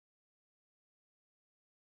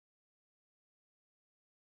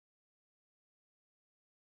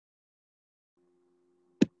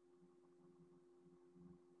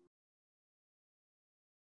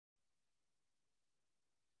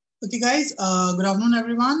Okay, guys, good afternoon,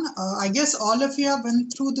 everyone. I guess all of you have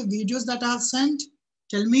went through the videos that I have sent.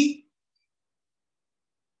 Tell me,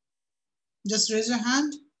 just raise your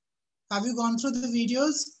hand. Have you gone through the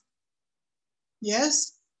videos?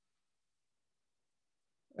 Yes,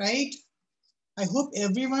 right? I hope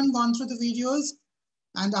everyone gone through the videos,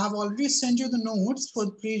 and I have already sent you the notes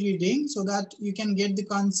for pre-reading so that you can get the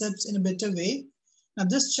concepts in a better way. Now,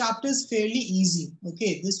 this chapter is fairly easy.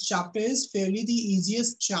 Okay, this chapter is fairly the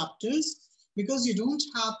easiest chapters because you don't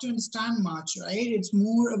have to understand much, right? It's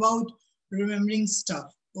more about remembering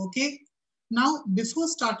stuff. Okay. Now, before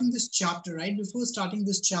starting this chapter, right? Before starting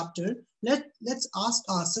this chapter, let's ask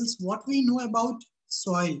ourselves what we know about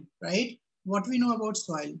soil, right? What we know about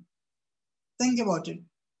soil. Think about it.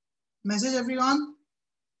 Message everyone.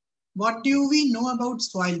 What do we know about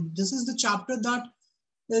soil? This is the chapter that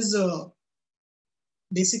is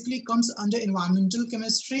basically comes under environmental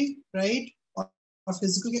chemistry, right? Or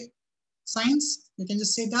physical science. You can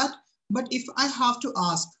just say that. But if I have to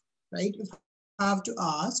ask, right? If I have to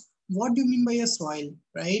ask, what do you mean by a soil,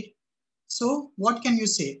 right? So what can you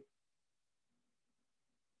say?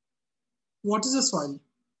 What is a soil?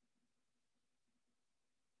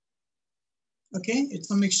 Okay,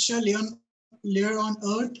 it's a mixture layer on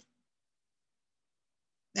earth.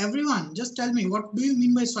 Everyone, just tell me, what do you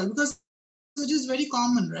mean by soil? Because it is very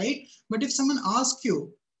common, right? But if someone asks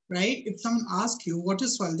you, right? If someone asks you what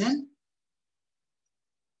is soil, then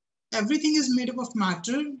everything is made up of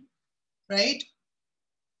matter, right?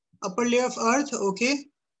 Upper layer of earth, okay?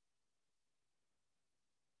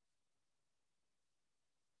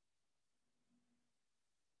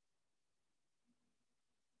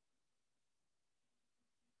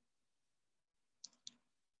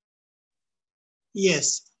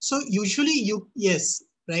 Yes. So usually yes,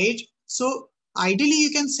 right? So ideally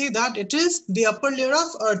you can say that it is the upper layer of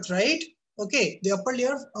earth, right? Okay, the upper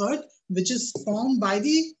layer of earth, which is formed by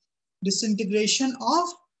the disintegration of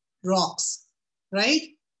rocks, right?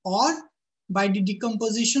 Or by the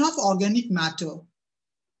decomposition of organic matter,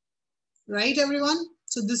 right, everyone?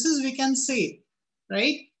 So this is, we can say,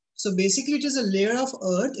 right? So basically it is a layer of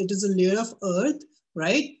earth,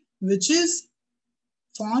 right? Which is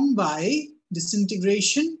formed by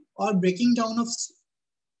disintegration or breaking down of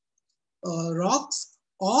rocks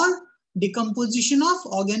or decomposition of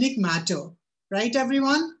organic matter. Right,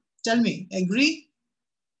 everyone? Tell me, agree?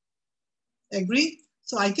 Agree?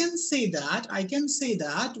 So I can say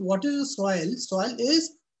that what is a soil? Soil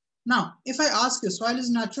is, now, if I ask you, soil is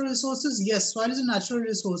natural resources? Yes, soil is a natural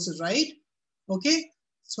resources, right? Okay,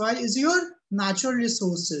 soil is your natural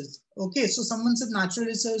resources. Okay, so someone said natural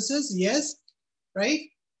resources, yes, right?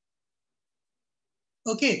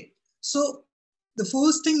 Okay, so the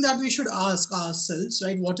first thing that we should ask ourselves,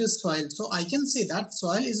 right, what is soil? So I can say that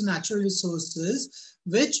soil is natural resources,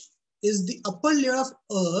 which is the upper layer of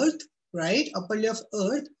earth, right? Upper layer of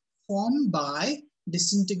earth formed by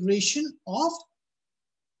disintegration of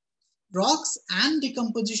rocks and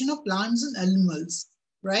decomposition of plants and animals,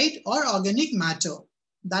 right? Or organic matter.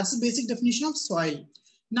 That's the basic definition of soil.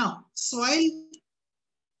 Now, soil,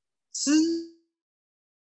 since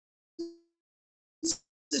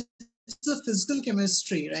it's a physical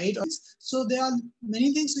chemistry, right? So there are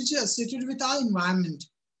many things which are associated with our environment,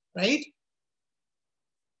 right?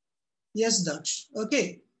 Yes, Daksh.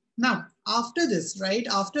 Okay. Now, after this, right?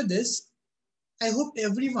 After this, I hope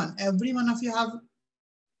every one of you have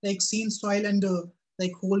like seen soil and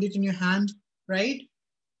like hold it in your hand, right?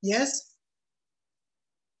 Yes.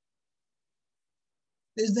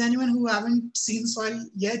 Is there anyone who haven't seen soil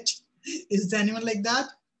yet? Is there anyone like that?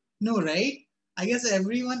 No, right? I guess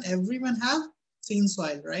everyone have seen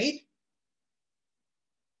soil, right?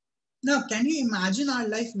 Now, can you imagine our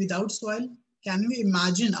life without soil? Can we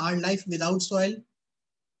imagine our life without soil?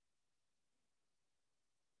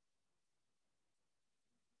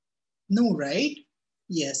 No, right?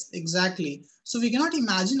 Yes, exactly. So we cannot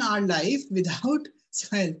imagine our life without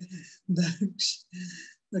soil.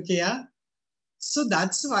 Okay, yeah. So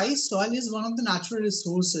that's why soil is one of the natural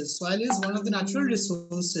resources. Soil is one of the natural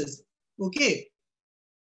resources. Okay.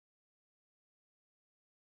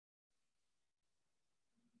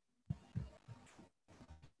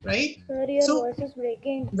 Right? Sir, your So voice is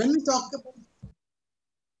breaking. when we talk about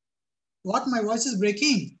what, my voice is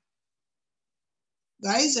breaking.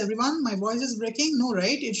 Guys, everyone, my voice is breaking. No,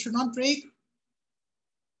 right? It should not break.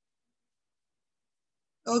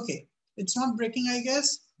 Okay. It's not breaking, I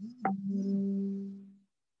guess.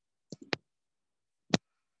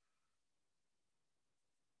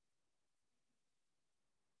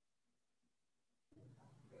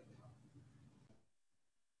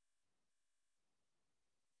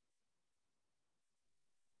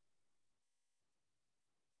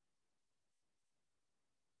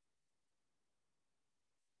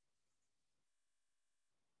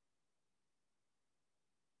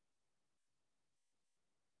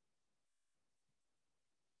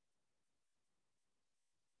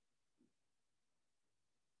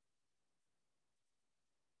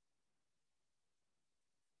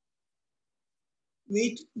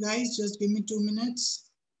 Wait, guys, just give me 2 minutes.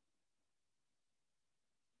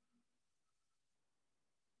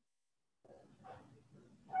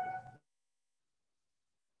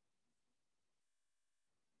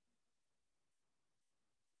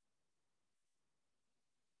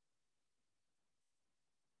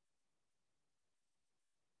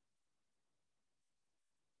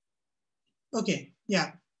 Okay,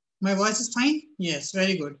 yeah. My voice is fine? Yes,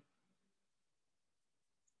 very good.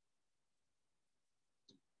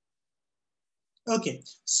 Okay,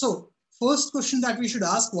 so first question that we should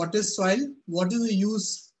ask, what is soil? What is the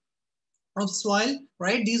use of soil,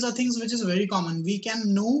 right? These are things which is very common. We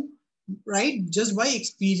can know, right, just by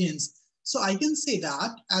experience. So I can say that,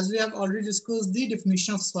 as we have already discussed the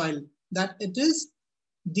definition of soil, that it is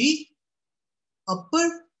the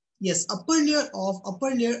upper, yes, upper layer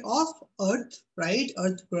of earth, right,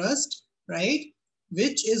 earth crust, right,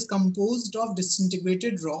 which is composed of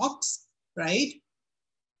disintegrated rocks, right,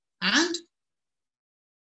 and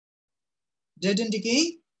dead and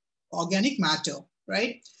decaying organic matter,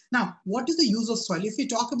 right? Now, what is the use of soil? If we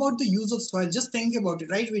talk about the use of soil, just think about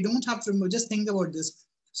it, right? We don't have to remember, just think about this.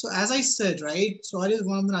 So as I said, right, soil is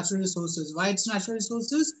one of the natural resources. Why it's natural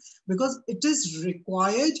resources? Because it is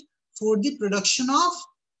required for the production of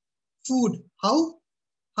food. How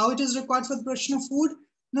it is required for the production of food?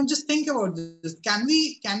 Now just think about this. Can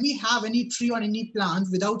we have any tree or any plant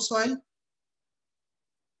without soil?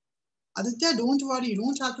 Aditya, don't worry, you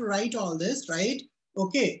don't have to write all this, right?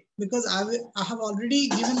 Okay, because I have already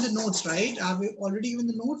given the notes, right? I have already given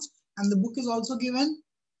the notes, and the book is also given,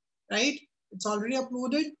 right? It's already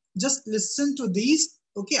uploaded. Just listen to these.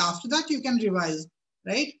 Okay, after that you can revise,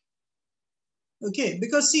 right? Okay,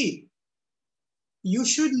 because see, you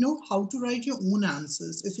should know how to write your own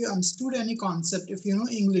answers. If you understood any concept, if you know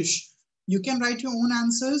English, you can write your own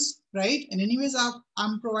answers, right? And anyways,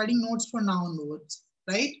 I'm providing notes for now onwards,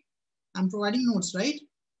 right? I'm providing notes, right?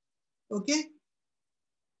 Okay.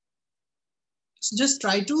 So just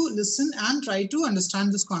try to listen and try to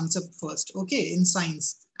understand this concept first, okay, in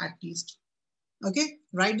science at least. Okay,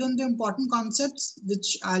 write down the important concepts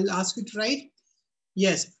which I'll ask you to write.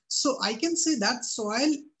 Yes, so I can say that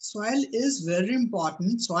soil is very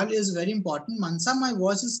important. Soil is very important. Mansa, my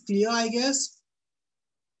voice is clear, I guess.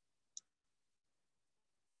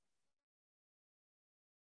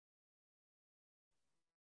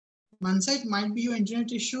 Mansa, it might be your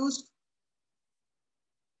internet issues.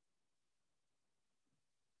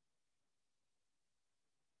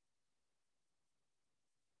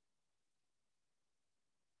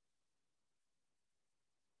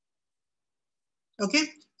 Okay,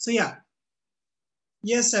 so yeah,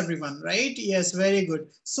 yes, everyone, right? Yes, very good.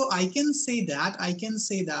 So I can say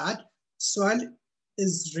that soil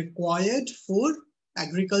is required for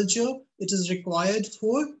agriculture. It is required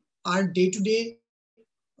for our day-to-day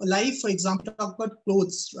life. For example, talk about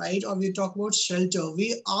clothes, right? Or we talk about shelter.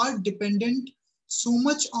 We are dependent so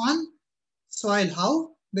much on soil. How?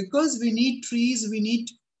 Because we need trees, we need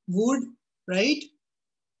wood, right?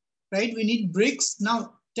 Right? We need bricks.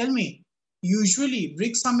 Now, tell me, usually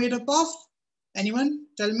bricks are made up of? Anyone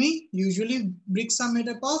tell me? Usually bricks are made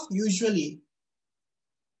up of? Usually.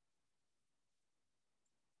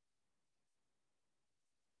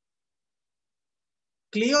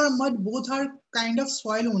 Clay or mud, both are kind of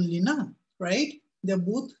soil only, na? Right? They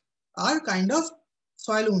both are kind of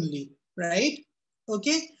soil only, right?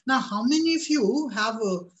 Okay. Now, how many of you have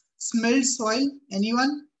smelled soil?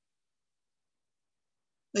 Anyone?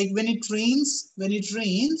 Like when it rains,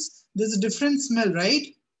 there's a different smell, right?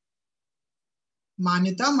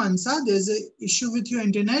 Manita, Mansa, there's a issue with your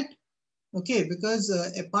internet. Okay, because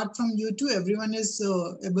apart from you two, everyone is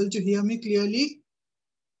able to hear me clearly.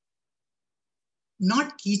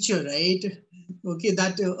 Not Keecher, right? Okay,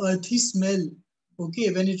 that earthy smell.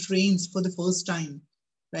 Okay, when it rains for the first time,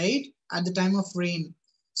 right? At the time of rain.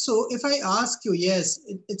 So if I ask you, yes,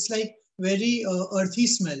 it's like very earthy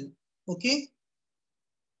smell. Okay.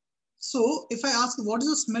 So if I ask what is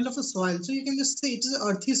the smell of a soil, so you can just say it is an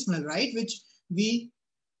earthy smell, right? Which we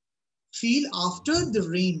feel after the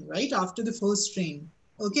rain, right? After the first rain.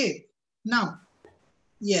 Okay. Now,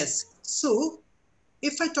 yes. So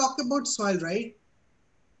if I talk about soil, right?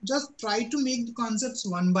 Just try to make the concepts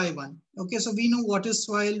one by one. Okay, so we know what is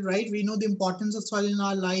soil, right? We know the importance of soil in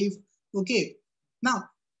our life. Okay, now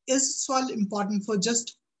is soil important for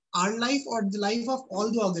just our life or the life of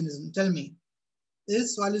all the organisms? Tell me,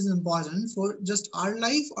 is soil is important for just our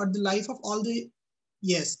life or the life of all the,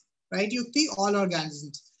 yes, right, Yukti, all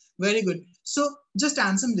organisms? Very good. So just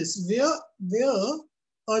answer this. Where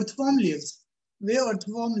earthworm lives? Where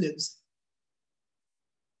earthworm lives?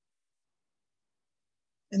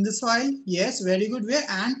 In the soil, yes, very good. Where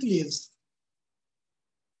ant lives,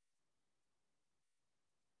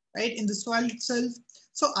 right? In the soil itself.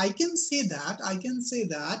 So I can say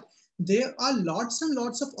that there are lots and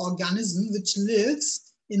lots of organisms which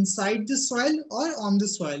lives inside the soil or on the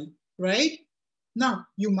soil, right? Now,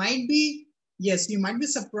 you might be, yes, you might be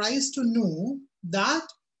surprised to know that,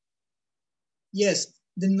 yes,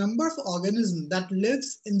 the number of organisms that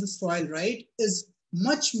lives in the soil, right, is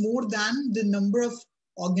much more than the number of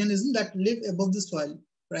organisms that live above the soil,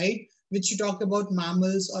 right? Which you talk about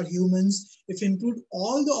mammals or humans, if you include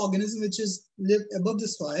all the organisms which is live above the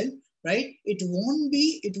soil, right, it won't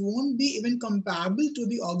be even comparable to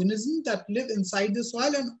the organisms that live inside the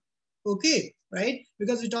soil. And okay, right,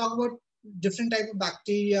 because we talk about different type of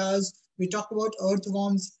bacteria, we talk about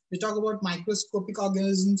earthworms, we talk about microscopic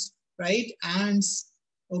organisms, right, ants,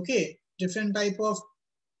 okay, different type of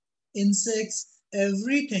insects,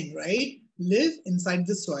 everything, right, live inside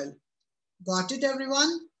the soil. Got it,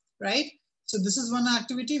 everyone? Right? So this is one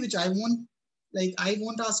activity which I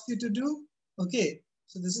won't ask you to do. Okay.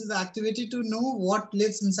 So this is the activity to know what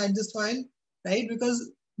lives inside the soil, right?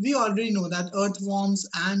 Because we already know that earthworms,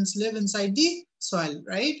 ants live inside the soil,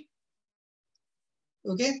 right?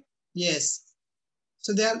 Okay. Yes.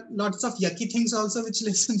 So there are lots of yucky things also which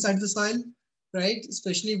lives inside the soil, right?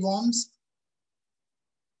 Especially worms.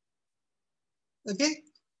 Okay.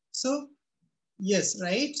 So yes,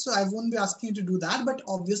 right. So I won't be asking you to do that, but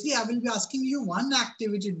obviously I will be asking you one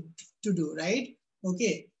activity to do, right?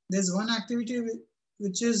 Okay, there's one activity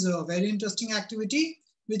which is a very interesting activity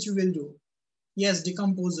which we will do. Yes,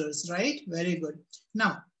 decomposers, right? Very good.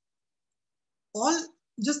 Now, all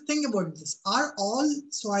just think about this. Are all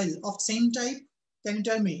soil of same type? Can you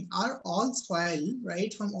tell me? Are all soil,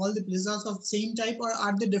 right, from all the places of same type or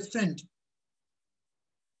are they different?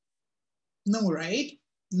 No, right?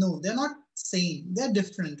 No, they're not same. They're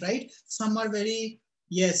different, right? Some are very,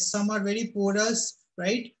 yes, some are very porous,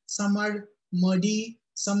 right? Some are muddy,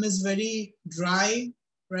 some is very dry,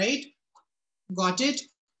 right? Got it?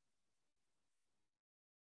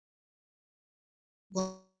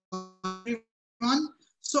 Got everyone?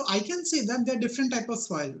 So I can say that they're different type of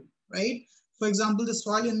soil, right? For example, the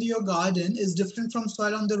soil in your garden is different from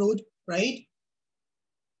soil on the road, right?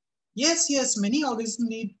 Yes, yes, many organisms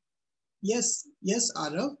need. Yes, yes,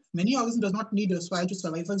 Arav. Many organisms does not need a soil to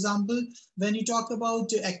survive. For example, when you talk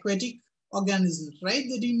about aquatic organisms, right?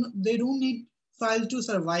 They don't need soil to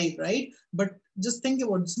survive, right? But just think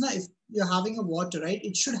about this. Now, if you're having a water, right?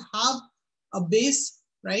 It should have a base,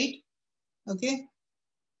 right? Okay.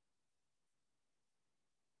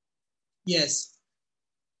 Yes.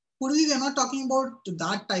 Could we are not talking about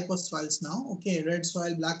that type of soils now. Okay, red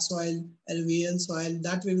soil, black soil, alluvial soil,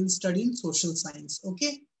 that we will study in social science.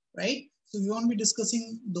 Okay, right? So we won't be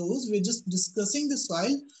discussing those. We're just discussing the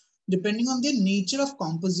soil depending on their nature of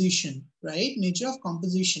composition, right? Nature of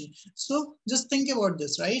composition. So just think about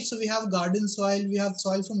this, right? So we have garden soil, we have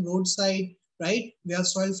soil from roadside, right? We have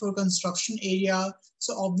soil for construction area.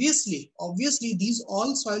 So obviously these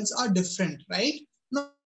all soils are different, right?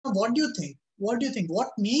 Now, what do you think? What do you think?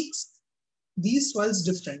 What makes these soils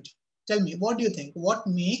different? Tell me, what do you think? What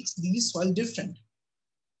makes these soil different?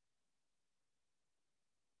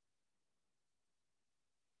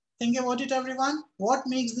 Think about it, everyone. What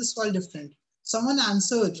makes this soil different? Someone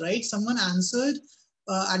answered, right? Someone answered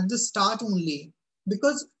at the start only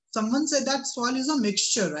because someone said that soil is a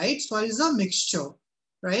mixture, right? Soil is a mixture,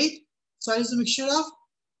 right? Soil is a mixture of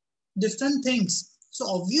different things. So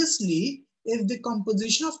obviously, if the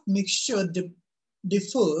composition of mixture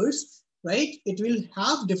differs, right, it will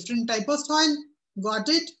have different type of soil. Got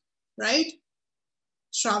it? Right?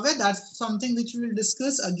 Shravya, that's something which we will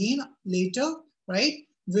discuss again later, right?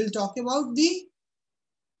 We'll talk about the,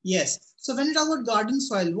 yes. So when you talk about garden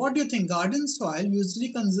soil, what do you think? Garden soil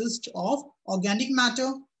usually consists of organic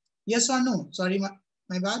matter. Yes or no? Sorry,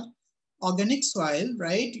 my bad. Organic soil,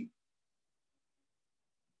 right?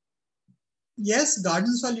 Yes,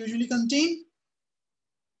 garden soil usually contain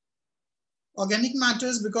organic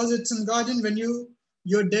matters because it's in garden. When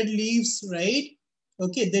your dead leaves, right,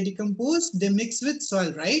 okay, they decompose, they mix with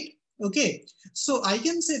soil, right? Okay, so I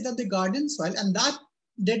can say that the garden soil and that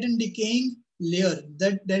dead and decaying layer,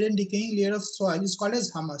 that dead and decaying layer of soil is called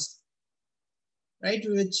as humus, right,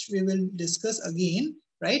 which we will discuss again,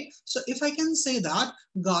 right? So if I can say that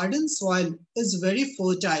garden soil is very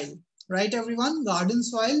fertile, right, everyone? Garden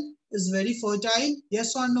soil is very fertile.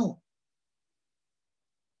 Yes or no?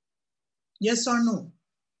 Yes or no?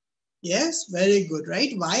 Yes, very good,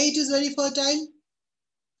 right? Why it is very fertile?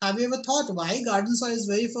 Have you ever thought why garden soil is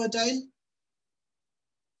very fertile?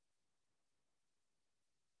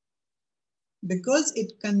 Because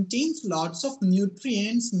it contains lots of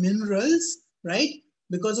nutrients, minerals, right?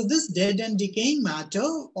 Because of this dead and decaying matter,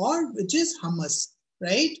 or which is humus,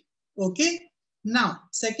 right? Okay. Now,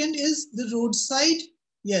 second is the roadside.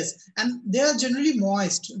 Yes, and they are generally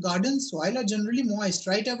moist. Garden soil are generally moist,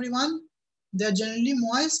 right, everyone? They are generally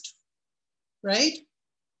moist, right?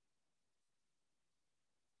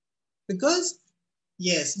 Because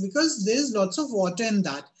yes, because there's lots of water in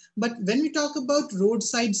that. But when we talk about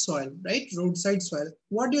roadside soil, right? Roadside soil.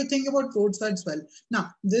 What do you think about roadside soil?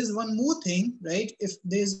 Now, there's one more thing, right? If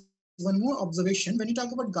there's one more observation, when you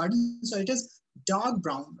talk about garden soil, it is dark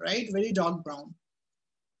brown, right? Very dark brown.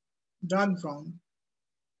 Dark brown.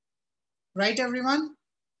 Right, everyone?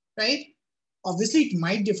 Right? Obviously, it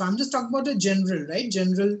might differ. I'm just talking about a general, right?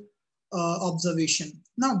 General observation.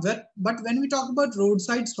 Now, but when we talk about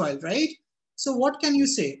roadside soil, right? So what can you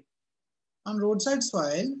say? On roadside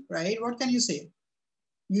soil, right? What can you say?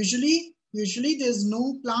 Usually there's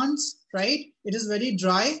no plants, right? It is very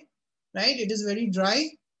dry, right? It is very dry,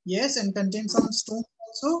 yes, and contains some stones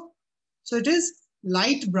also. So it is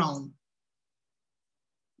light brown,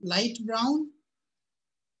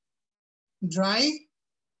 dry,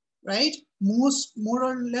 right? More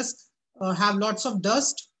or less have lots of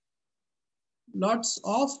dust, lots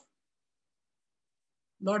of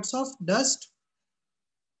dust,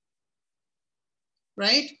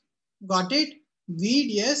 right? Got it? Weed,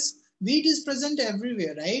 yes, weed is present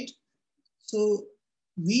everywhere, right? So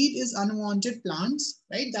weed is unwanted plants,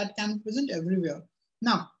 right? That can be present everywhere.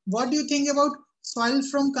 Now, what do you think about soil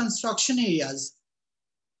from construction areas?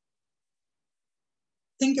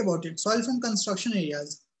 Think about it. Soil from construction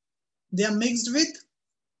areas. They are mixed with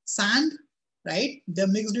sand, right? They're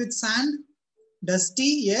mixed with sand,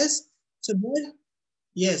 dusty, yes. So they're,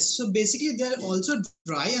 yes. So basically, they're also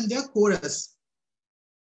dry and they're porous.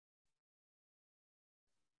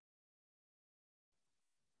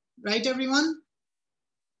 Right, everyone?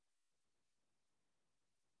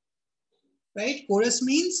 Right? Porous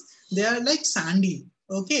means they are like sandy.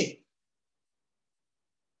 Okay.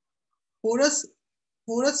 Porous,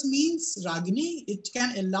 porous means, Ragini, it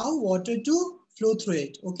can allow water to flow through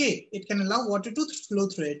it. Okay, it can allow water to flow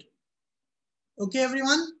through it. Okay,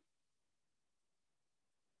 everyone?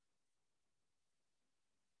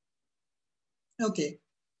 Okay.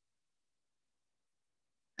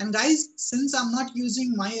 And guys, since I'm not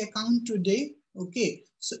using my account today, okay,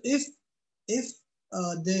 so if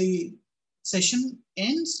the session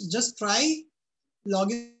ends, just try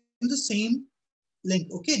log in the same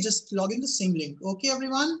link. Okay, just log in the same link. Okay,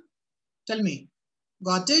 everyone? Tell me,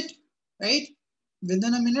 got it? Right?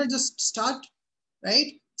 Within a minute, just start,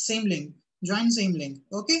 right? Same link, join same link.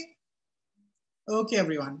 Okay? Okay,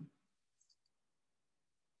 everyone.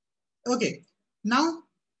 Okay, now,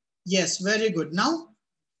 yes, very good. Now,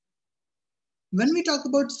 when we talk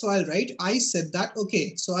about soil, right, I said that,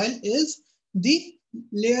 okay, soil is the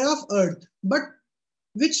layer of earth, but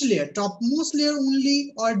which layer? Topmost layer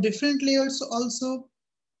only or different layers also?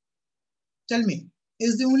 Tell me,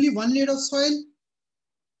 is there only one layer of soil?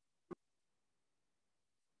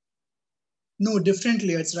 No, different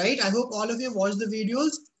layers, right? I hope all of you watched the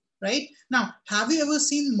videos, right? Now, have you ever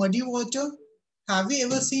seen muddy water? Have you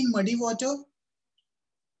ever seen muddy water?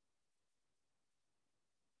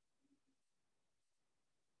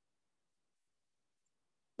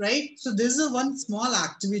 Right? So this is a one small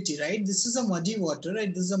activity, right? This is a muddy water, right?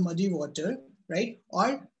 This is a muddy water, right?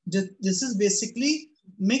 Or this is basically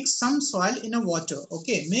mix some soil in a water.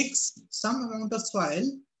 Okay, mix some amount of soil,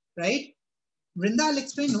 right? Vrinda, I'll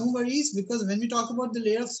explain, no worries, because when we talk about the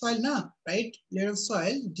layer of soil, right? Layer of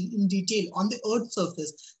soil in detail on the earth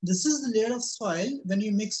surface. This is the layer of soil when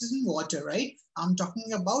you mix it in water, right? I'm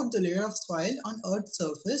talking about the layer of soil on earth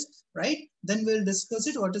surface, right? Then we'll discuss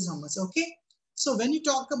it, what is humus, okay? So when you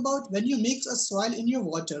talk about, when you mix a soil in your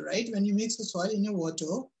water, right? When you mix a soil in your water,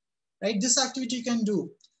 right? This activity you can do.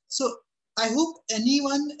 So I hope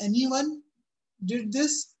anyone did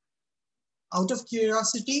this out of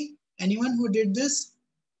curiosity. Anyone who did this,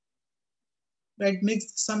 right?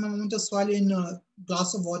 Mix some amount of soil in a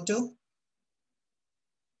glass of water.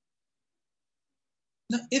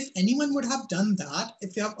 Now, if anyone would have done that,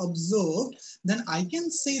 if you have observed, then I can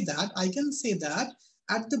say that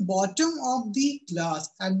at the bottom of the glass,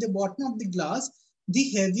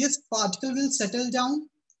 the heaviest particle will settle down,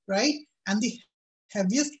 right? And the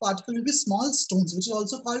heaviest particle will be small stones, which is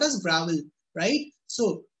also called as gravel, right?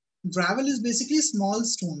 So gravel is basically small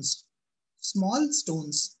stones,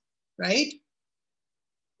 right?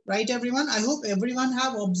 Right, everyone? I hope everyone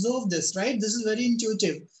have observed this, right? This is very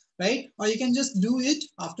intuitive, right? Or you can just do it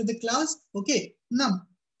after the class. Okay, now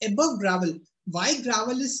above gravel, Why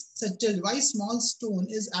gravel is settled? Why small stone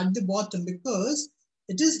is at the bottom? Because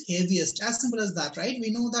it is heaviest. As simple as that, right? We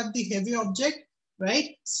know that the heavy object,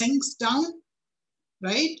 right, sinks down,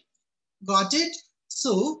 right? Got it?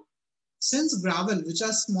 So since gravel, which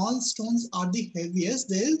are small stones, are the heaviest,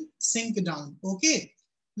 they'll sink down. Okay.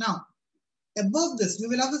 Now, above this, we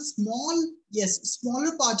will have a small, yes,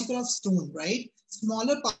 smaller particle of stone, right?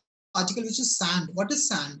 Smaller particle, which is sand. What is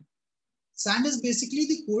sand? Sand is basically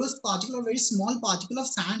the coarse particle, or very small particle of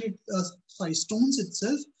sand, stones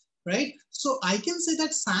itself, right? So I can say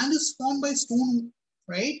that sand is formed by stone,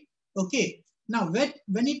 right? Okay. Now,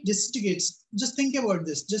 when it disintegrates, just think about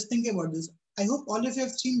this. Just think about this. I hope all of you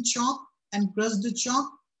have seen chalk and crushed the chalk.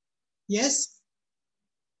 Yes,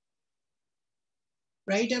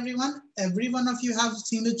 right, everyone? Every one of you have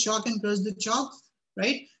seen the chalk and crushed the chalk,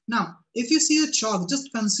 right? Now, if you see a chalk,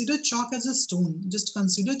 just consider chalk as a stone. Just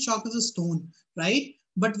consider chalk as a stone, right?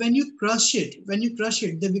 But when you crush it,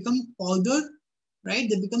 they become powder, right?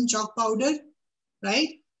 They become chalk powder, right?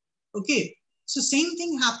 Okay. So same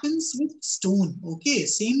thing happens with stone. Okay.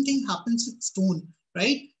 Same thing happens with stone,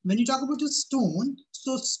 right? When you talk about a stone,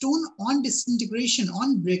 so stone on disintegration,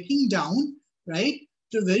 on breaking down, right,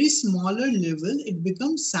 to a very smaller level, it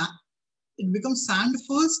becomes sand. It becomes sand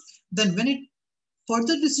first. Then when it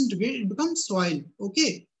further disintegrates, it becomes soil.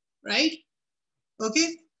 Okay. Right.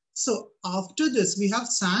 Okay. So after this, we have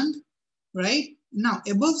sand, right? Now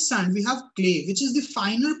above sand, we have clay, which is the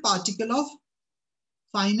finer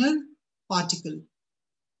finer particle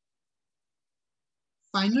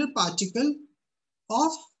finer particle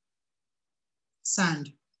of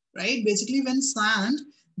sand, right? Basically, when sand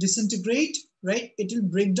disintegrate, right, it will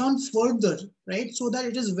break down further, right? So that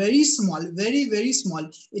it is very small, very, very small.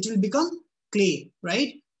 It will become clay,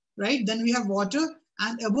 right? Right? Then we have water,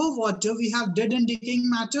 and above water, we have dead and decaying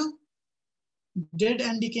matter. Dead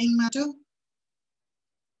and decaying matter.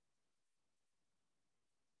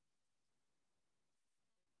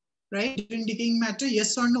 Right? Dead and decaying matter,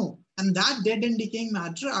 yes or no? And that dead and decaying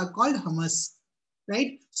matter are called humus,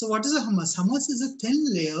 right? So what is a humus? Humus is a thin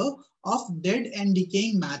layer of dead and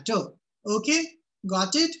decaying matter. Okay,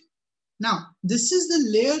 got it? Now, this is the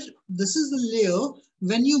layer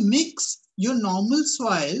when you mix your normal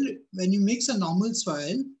soil, when you mix a normal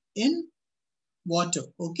soil in water,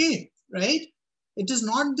 okay, right? It is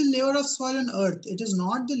not the layer of soil on earth. It is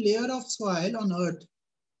not the layer of soil on earth,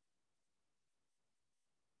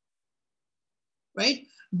 right?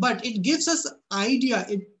 But it gives us idea,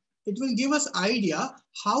 it will give us idea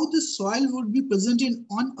how the soil would be present in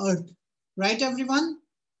on earth, right, everyone?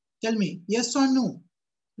 Tell me, yes or no,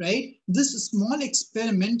 right? This small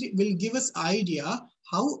experiment will give us idea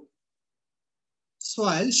how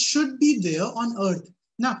soil should be there on earth.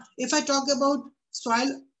 Now, if I talk about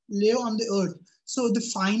soil layer on the earth, so the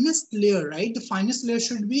finest layer, right? The finest layer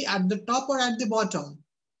should be at the top or at the bottom?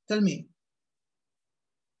 Tell me.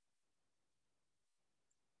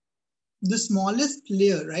 The smallest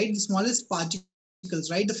layer, right? The smallest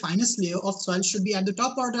particles, right? The finest layer of soil should be at the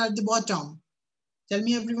top or at the bottom? Tell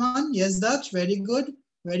me, everyone. Yes, that's very good.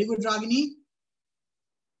 Very good, Ragini.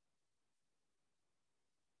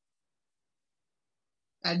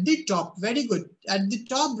 At the top, very good. At the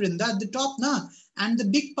top, Brinda, at the top, na. And the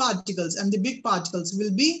big particles,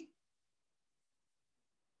 will be,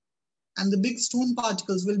 and the big stone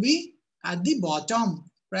particles will be at the bottom,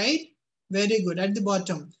 right? Very good, at the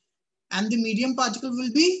bottom. And the medium particle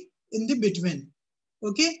will be in the between.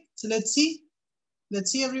 Okay, so let's see.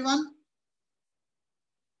 Let's see, everyone.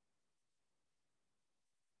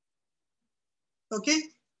 Okay,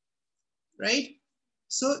 right?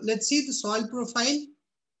 So let's see the soil profile,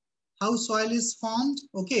 how soil is formed.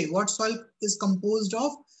 Okay, what soil is composed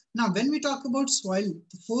of. Now, when we talk about soil,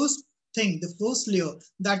 the first thing, the first layer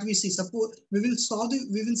that we see, suppose we will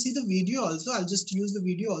see the video also. I'll just use the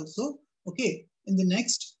video also. Okay, in the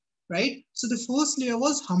next, right? So the first layer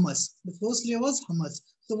was humus. The first layer was humus.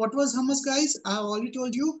 So what was humus, guys? I have already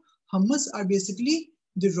told you, humus are basically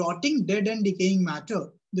the rotting, dead and decaying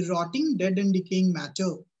matter. The rotting, dead and decaying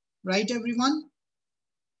matter. Right, everyone?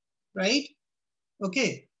 Right?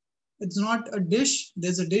 Okay. It's not a dish.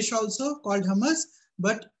 There's a dish also called hummus,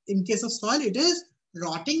 but in case of soil, it is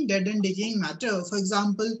rotting, dead and decaying matter. For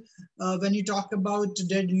example, when you talk about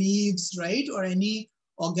dead leaves, right, or any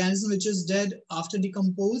organism which is dead after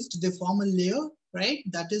decomposed, they form a layer, right?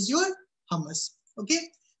 That is your humus. Okay.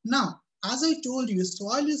 Now, as I told you,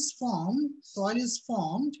 soil is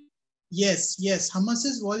formed. Yes, yes, humus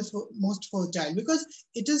is most fertile because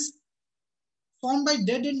it is formed by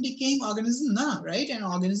dead and decaying organism, right? And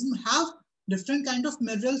organism have different kind of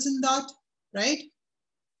minerals in that, right?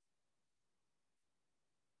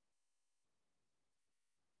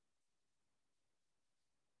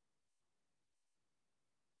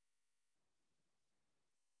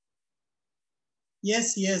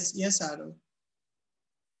 Yes, yes, yes, Arav.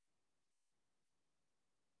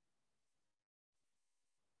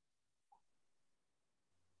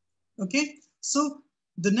 Okay, so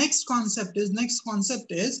the next concept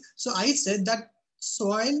is, so I said that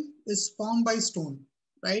soil is formed by stone,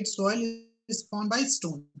 right? Soil is formed by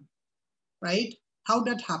stone, right? How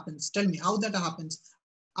that happens? Tell me how that happens.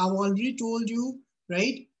 I've already told you,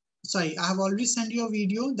 right? Sorry, I have already sent you a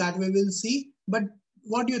video that we will see. But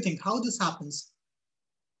what do you think? How this happens?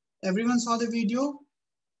 Everyone saw the video?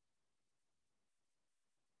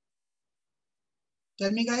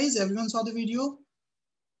 Tell me, guys. Everyone saw the video?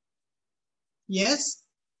 Yes.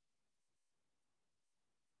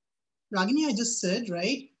 Ragini, I just said,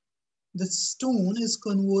 right? The stone is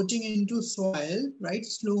converting into soil, right?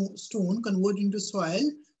 Stone convert into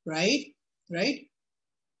soil, right? Right?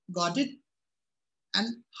 Got it?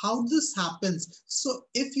 And how this happens. So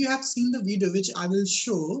if you have seen the video, which I will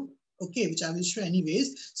show, okay, which I will show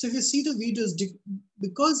anyways. So if you see the videos,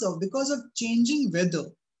 because of changing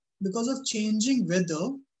weather,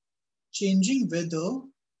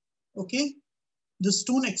 okay, the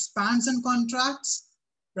stone expands and contracts,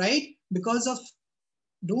 right? Because of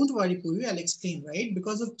Don't worry, Puri, I'll explain, right?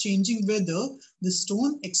 Because of changing weather, the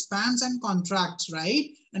stone expands and contracts, right?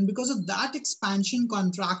 And because of that expansion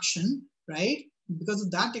contraction, right? Because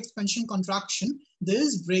of that expansion contraction, there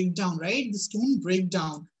is breakdown, right? The stone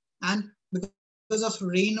breakdown. And because of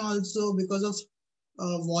rain also, because of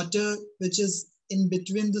water, which is in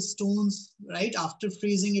between the stones, right? After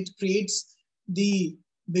freezing, it creates the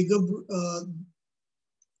bigger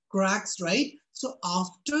cracks, right? So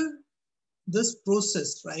after this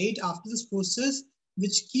process,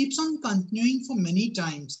 which keeps on continuing for many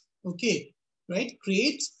times, okay, right,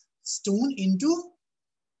 creates stone into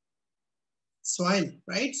soil,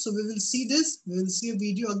 right? So we will see a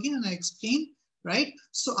video again and I explain, right?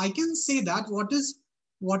 So I can say that what is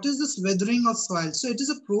this weathering of soil? So it is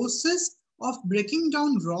a process of breaking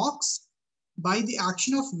down rocks by the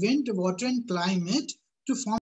action of wind, water, and climate to form